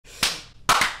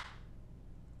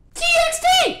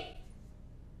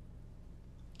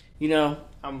You know,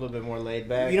 I'm a little bit more laid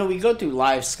back. you know, we go through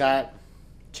life, Scott.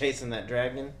 Chasing that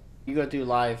dragon. You go through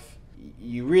life,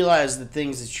 you realize the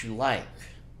things that you like.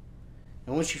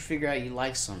 And once you figure out you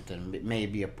like something, it may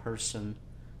be a person,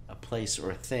 a place,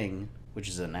 or a thing, which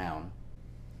is a noun.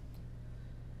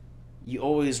 You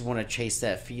always want to chase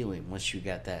that feeling once you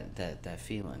got that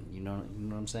feeling. You know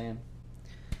what I'm saying?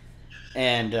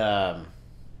 And yeah,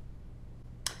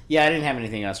 I didn't have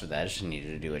anything else with that. I just needed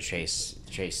to do a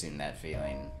chasing that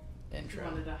feeling intro. You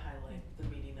wanted to highlight the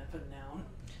meaning of a noun.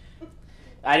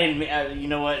 I didn't. You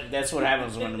know what? That's what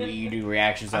happens when you do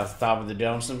reactions off the top of the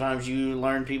dome. Sometimes you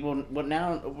learn people what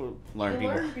noun.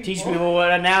 Teach people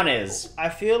what a noun is. I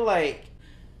feel like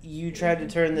you tried to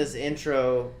turn this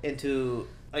intro into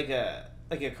like a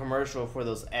commercial for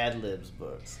those ad libs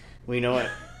books. Well, you know what?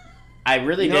 I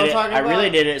really You know did it. what I'm talking I really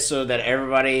about? did it so that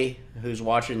everybody who's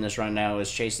watching this right now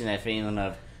is chasing that feeling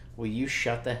of, will you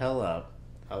shut the hell up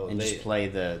and just play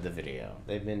the video?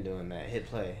 They've been doing that. Hit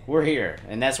play. We're here,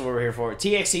 and that's what we're here for.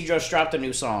 TXT just dropped a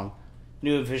new song,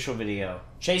 new official video,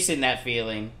 chasing that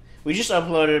feeling. We just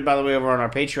uploaded it, by the way, over on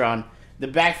our Patreon. The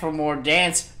Back for More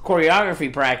dance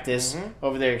choreography practice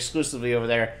over there, exclusively over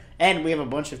there. And we have a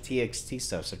bunch of TXT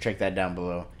stuff, so check that down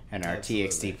below in our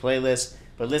TXT playlist.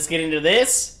 But let's get into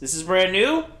this. This is brand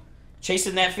new.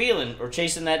 Chasing that feeling, or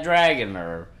chasing that dragon,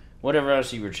 or whatever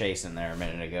else you were chasing there a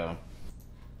minute ago.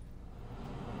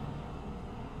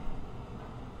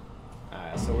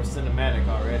 Alright, so we're cinematic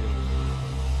already.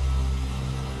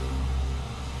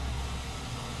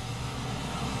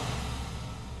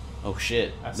 Oh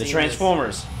shit. I've The seen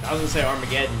Transformers. I was gonna say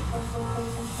Armageddon.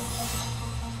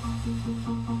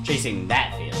 Chasing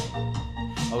that feeling.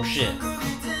 Oh shit.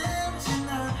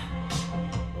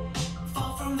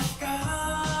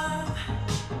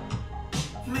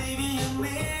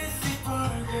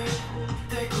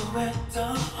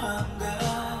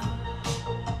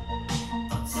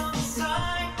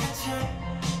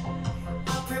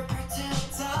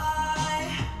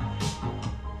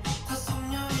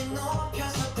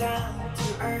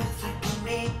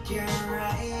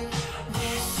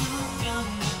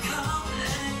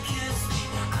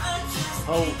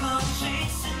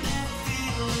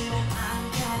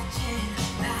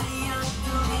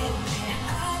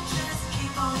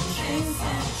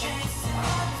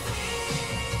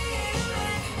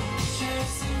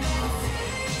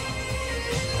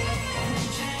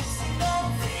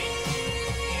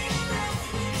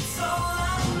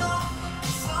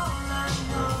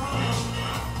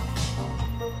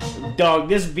 Dog,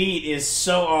 this beat is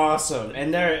so awesome,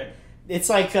 and it's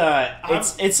like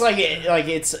it's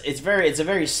a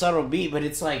very subtle beat, but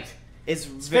it's like it's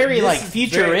very like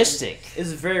futuristic.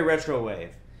 It's very retro wave.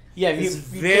 Yeah, It's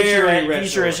very retro.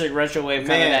 futuristic retro wave,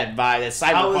 kind of that vibe, that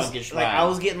cyberpunkish vibe.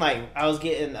 I was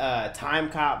getting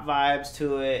Time Cop vibes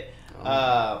to it.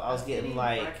 I was getting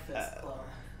like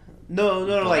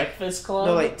Breakfast Club.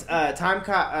 No, like Time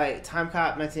Cop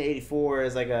 1984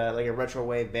 is like a retro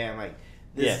wave band. Like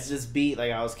this beat,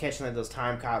 like I was catching like those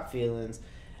Time Cop feelings.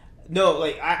 No,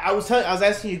 like I was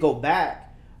asking you to go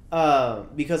back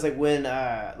because like when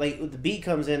like the beat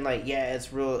comes in, like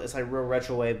it's like real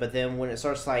retro wave, but then when it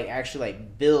starts to like actually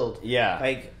like build,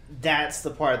 like that's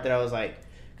the part that I was like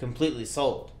completely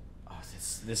sold. Oh,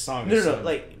 this song is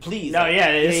like please,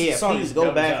 please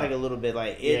go back like a little bit,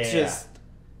 like it's just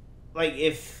like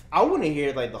if I want to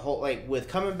hear like the whole like with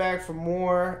Coming Back for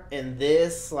More and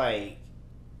this like.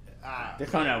 They're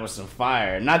coming out with some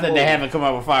fire. Not that they haven't come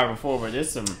out with fire before, but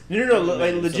there's some. No,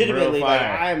 like legitimately, like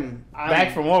I'm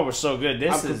Back for More was so good.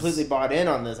 I'm completely bought in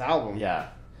on this album. Yeah.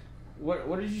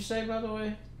 What did you say, by the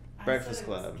way? Breakfast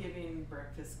Club. I was giving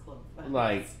Breakfast Club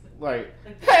vibes. Like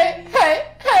hey.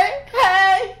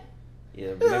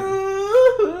 Yeah.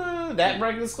 That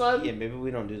Breakfast Club. Yeah, maybe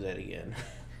we don't do that again.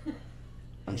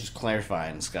 I'm just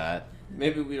clarifying, Scott.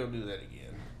 Maybe we don't do that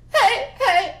again. Hey.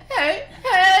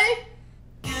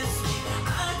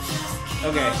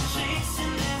 Okay.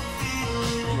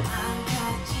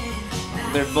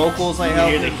 Their vocals like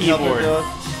help. You hear the keyboard.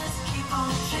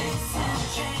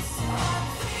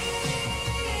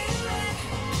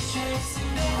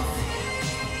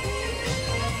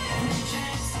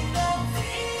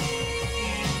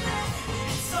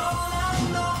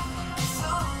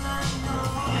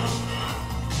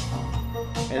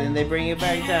 And then they bring it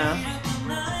back down.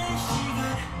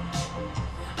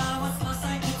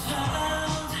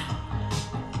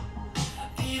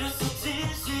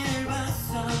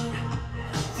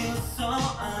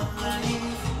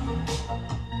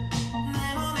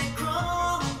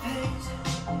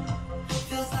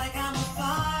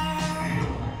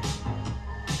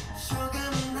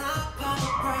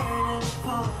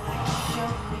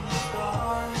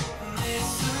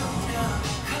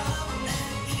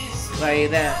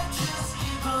 like that.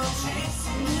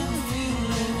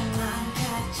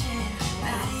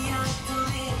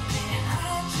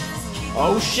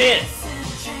 Oh shit!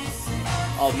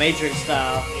 Oh, Matrix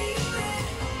style.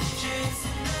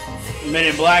 Men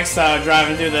in Black style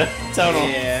driving through the tunnel.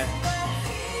 Yeah.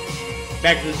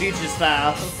 Back to the Future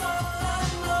style.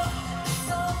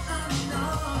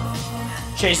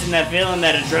 Chasing that feeling,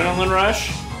 that adrenaline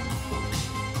rush.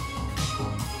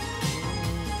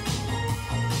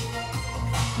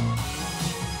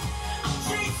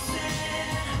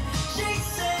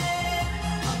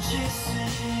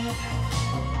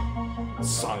 This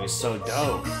song is so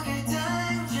dope.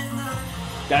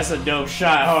 That's a dope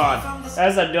shot. Hold on.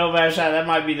 That's a dope ass shot. That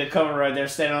might be the cover right there,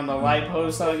 standing on the light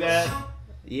post like that.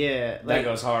 Yeah, That like,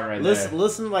 goes hard right listen, there.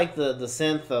 Listen, like the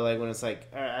synth though, like when it's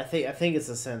like I think it's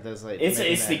a synth that's like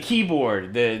It's the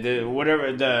keyboard, the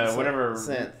whatever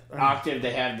synth octave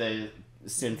they have the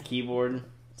synth keyboard.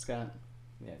 Scott,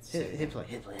 yeah, it's hit play.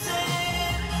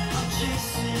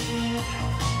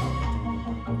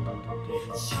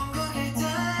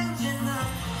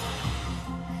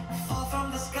 Fall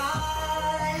from the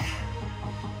sky,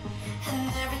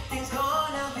 and everything's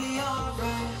gonna be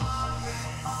alright.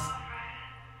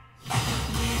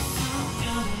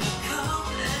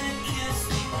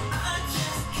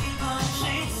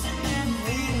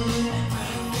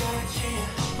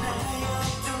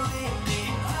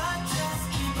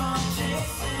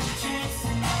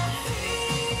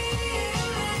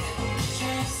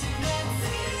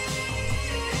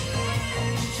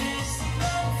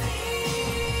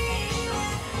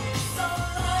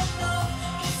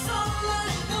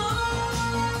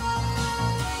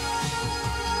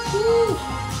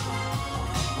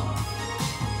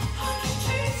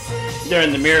 They're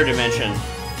in the mirror dimension.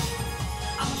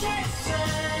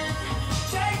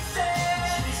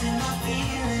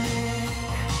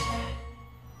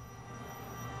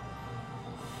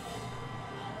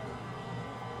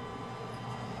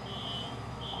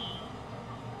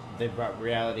 They brought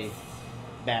reality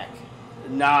back.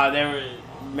 Nah, they were.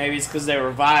 Maybe it's because they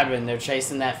were vibing. They're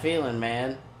chasing that feeling,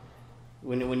 man.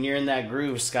 When you're in that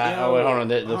groove, Scott. Yo, oh wait, hold on.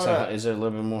 That looks hold like. up. Is there a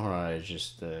little bit more? Hold on. It's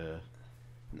just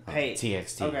Hey,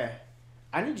 TXT. Okay,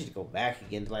 I need you to go back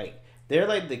again. Like they're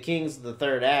like the kings of the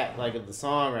third act, like of the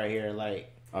song right here.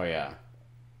 Like Oh yeah.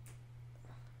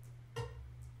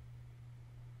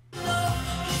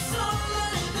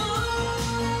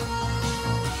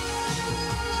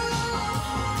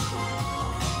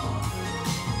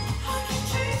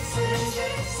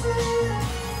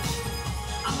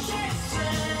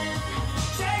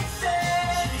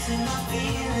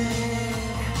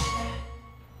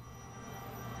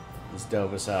 It's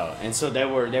dope as hell. And so they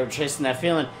were chasing that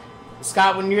feeling.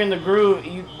 Scott, when you're in the groove,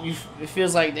 it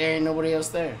feels like there ain't nobody else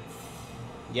there.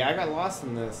 yeah, I got lost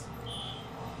in this.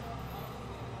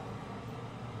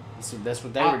 So that's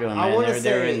what they were doing, man.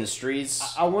 They were in the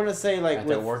streets. I want to say like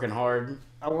They're working hard.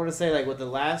 I want to say like with the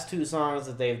last two songs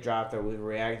that they've dropped that we've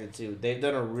reacted to, they've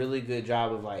done a really good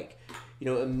job of like,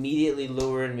 immediately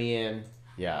luring me in.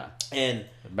 Yeah. And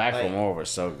Back for like, More was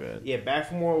so good. yeah, Back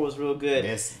for More was real good.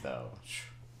 This though.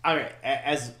 I mean,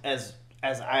 as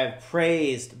I've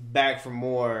praised Back for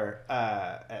More,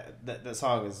 the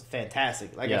song is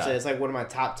fantastic. Like I said, it's like one of my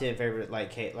top 10 favorite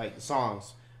like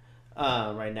songs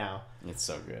right now. It's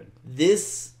so good.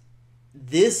 This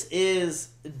is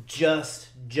just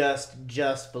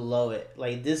below it.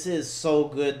 Like this is so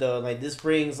good though. Like this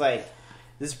brings like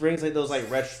those like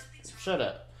retro. Shut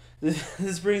up.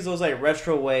 This brings those like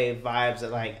retro wave vibes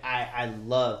that like I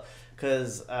love.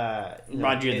 Cause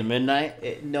Remind you of the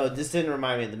Midnight? No, this didn't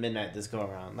remind me of the Midnight this go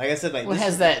around. Like I said, like Well, it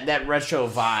has that retro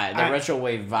vibe, that retro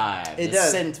wave vibe, it the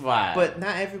does, synth vibe. but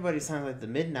not everybody sounds like the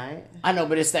Midnight. I know,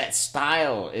 but it's that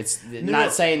style. It's No,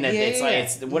 not saying that yeah, it's like yeah.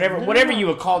 it's whatever No, whatever no. you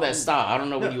would call that style. I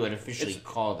don't know what No, you would officially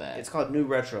call that. It's called New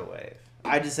Retro Wave.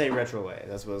 I just say Retro Wave.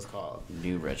 That's what it's called.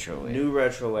 New retro wave. New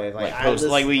Retro Wave. like post,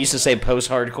 like we used to say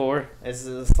post hardcore. It's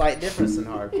a slight difference in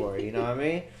hardcore. You know what I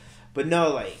mean? But no,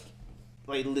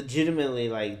 like legitimately,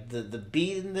 like the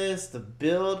beat in this, the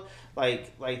build,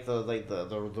 like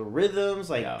the rhythms,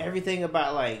 like everything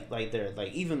about like their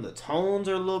like even the tones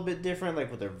are a little bit different, like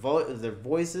with their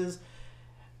voices.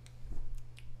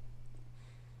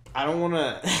 I don't want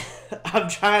to. I'm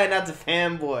trying not to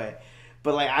fanboy,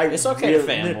 but like It's okay to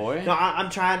fanboy. No, I'm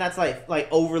trying not to like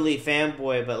overly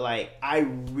fanboy, but like I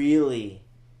really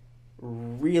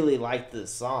like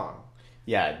this song.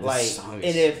 Yeah, this Like, song and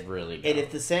is really good. And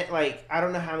if the like, I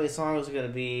don't know how many songs are gonna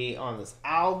be on this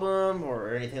album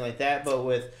or anything like that, but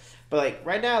like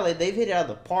right now, like they've hit it out of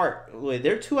the park. Like,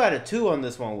 they're 2 out of 2 on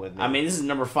this one with me. I mean, this is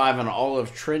number 5 on all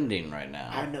of trending right now.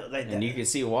 I know, like and you can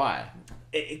see why.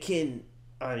 it can.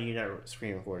 You're not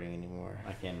screen recording anymore.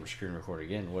 I can't screen record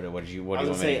again. What did you? I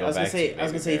was gonna say,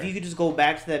 if you could just go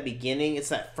back to that beginning, it's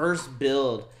that first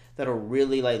build that'll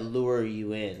really like lure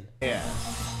you in. Yeah.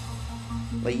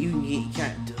 Like you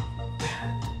can't do.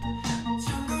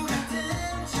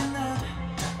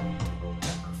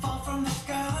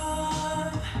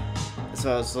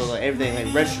 So like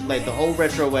everything like the whole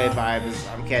retro wave vibe is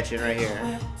I'm catching right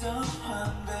here.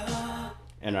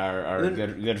 And our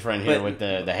good friend here with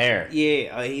the hair.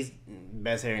 Yeah, he's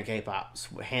best hair in K-pop,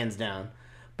 hands down.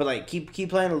 But like keep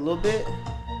playing a little bit.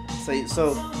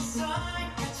 So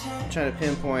I'm trying to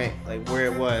pinpoint like where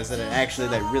it was that it actually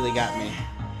like really got me.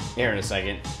 Here in a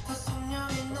second.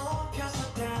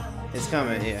 It's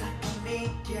coming, yeah.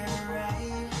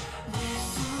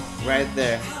 Right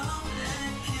there.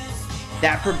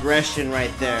 That progression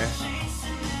right there.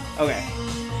 Okay.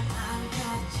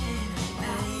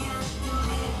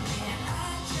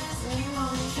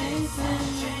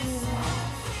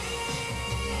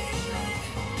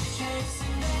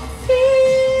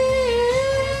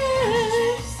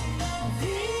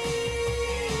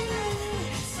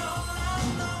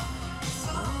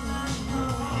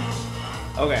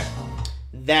 Okay.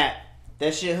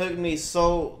 That shit hooked me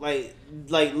so like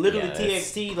literally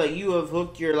TXT, like you have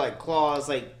hooked your like claws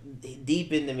like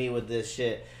deep into me with this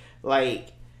shit.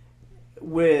 Like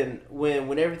when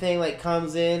everything like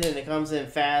comes in and it comes in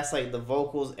fast, like the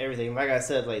vocals, everything. Like I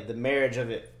said, like the marriage of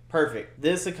it, perfect.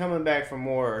 This and Coming Back for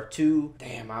More are two.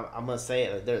 Damn, I must say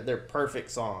it. Like, they're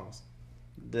perfect songs.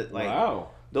 That like wow.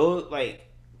 Those like.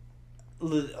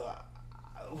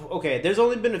 Okay, there's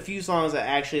only been a few songs that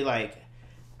actually like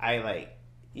I like,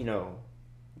 you know,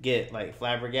 get like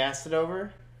flabbergasted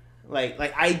over.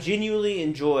 Like I genuinely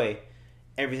enjoy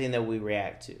everything that we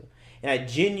react to. And I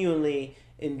genuinely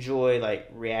enjoy like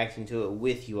reacting to it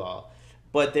with you all.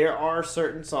 But there are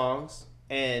certain songs,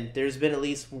 and there's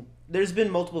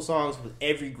been multiple songs with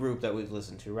every group that we've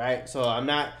listened to, right? So I'm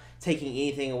not taking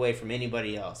anything away from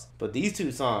anybody else. But these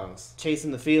two songs,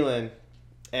 Chasing the Feeling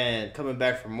and Coming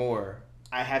Back for More,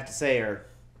 I have to say are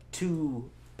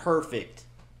two perfect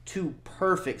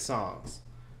songs.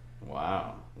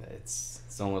 Wow. It's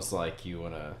almost like you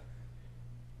want to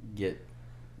get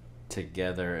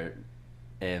together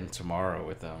and tomorrow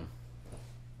with them.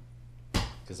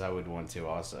 Because I would want to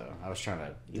also. I was trying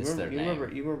to diss their name.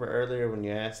 You remember earlier when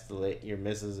you asked your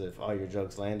missus if all your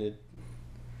jokes landed?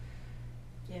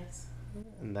 Yes.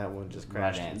 And that one just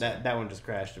crashed. That one just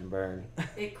crashed and burned.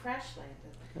 It crash landed.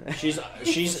 She's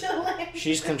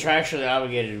contractually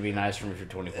obligated to be nice for me for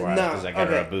 24 hours because I got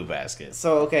her a boo basket.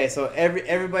 So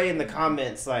everybody in the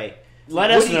comments like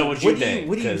let us know what you think.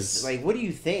 What do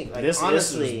you think? Like this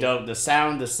honestly, was dope. The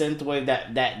sound, the synth wave,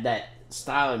 that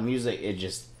style of music,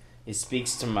 it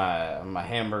speaks to my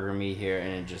hamburger meat here,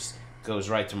 and it just goes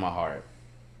right to my heart.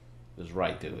 It goes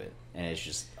right through it, and it's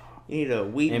just you need a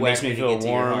weed whacker makes me feel to get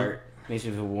warm. To your heart. Makes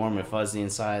me feel warm and fuzzy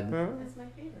inside. That's my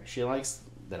favorite. She likes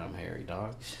that I'm hairy,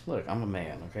 dog. Look, I'm a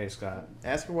man, okay, Scott?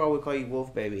 Ask her why we call you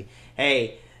Wolf Baby.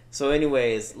 Hey, so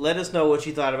anyways, let us know what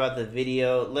you thought about the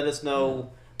video. Let us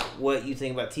know what you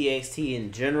think about TXT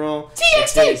in general. TXT!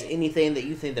 If there's anything that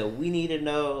you think that we need to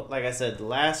know. Like I said, the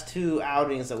last two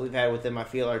outings that we've had with them, I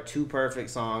feel are two perfect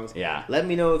songs. Yeah. Let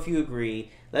me know if you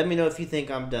agree. Let me know if you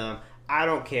think I'm dumb. I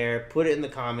don't care. Put it in the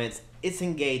comments. It's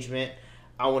engagement.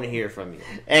 I want to hear from you.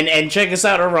 And check us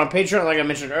out over on Patreon. Like I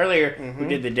mentioned earlier, we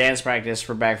did the dance practice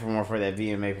for Back for More for that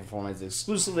VMA performance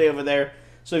exclusively over there.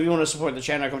 So if you want to support the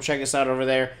channel, come check us out over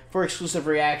there for exclusive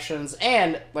reactions.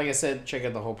 And, like I said, check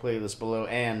out the whole playlist below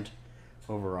and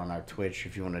over on our Twitch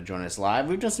if you want to join us live.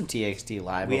 We've done some TXT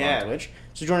live on Twitch.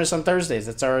 So join us on Thursdays.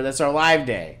 That's our live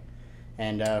day.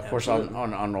 And, of course,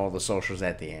 on all the socials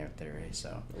at the end there.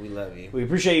 So we love you. We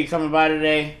appreciate you coming by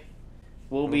today.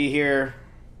 We'll be here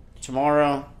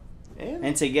tomorrow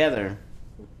and together,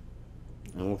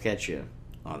 and we'll catch you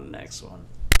on the next one.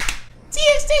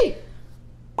 TXT!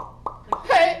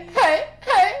 Hey, hey,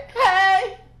 hey,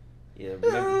 hey! Yeah,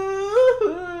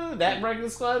 That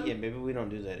Breakfast Club? Yeah, maybe we don't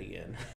do that again.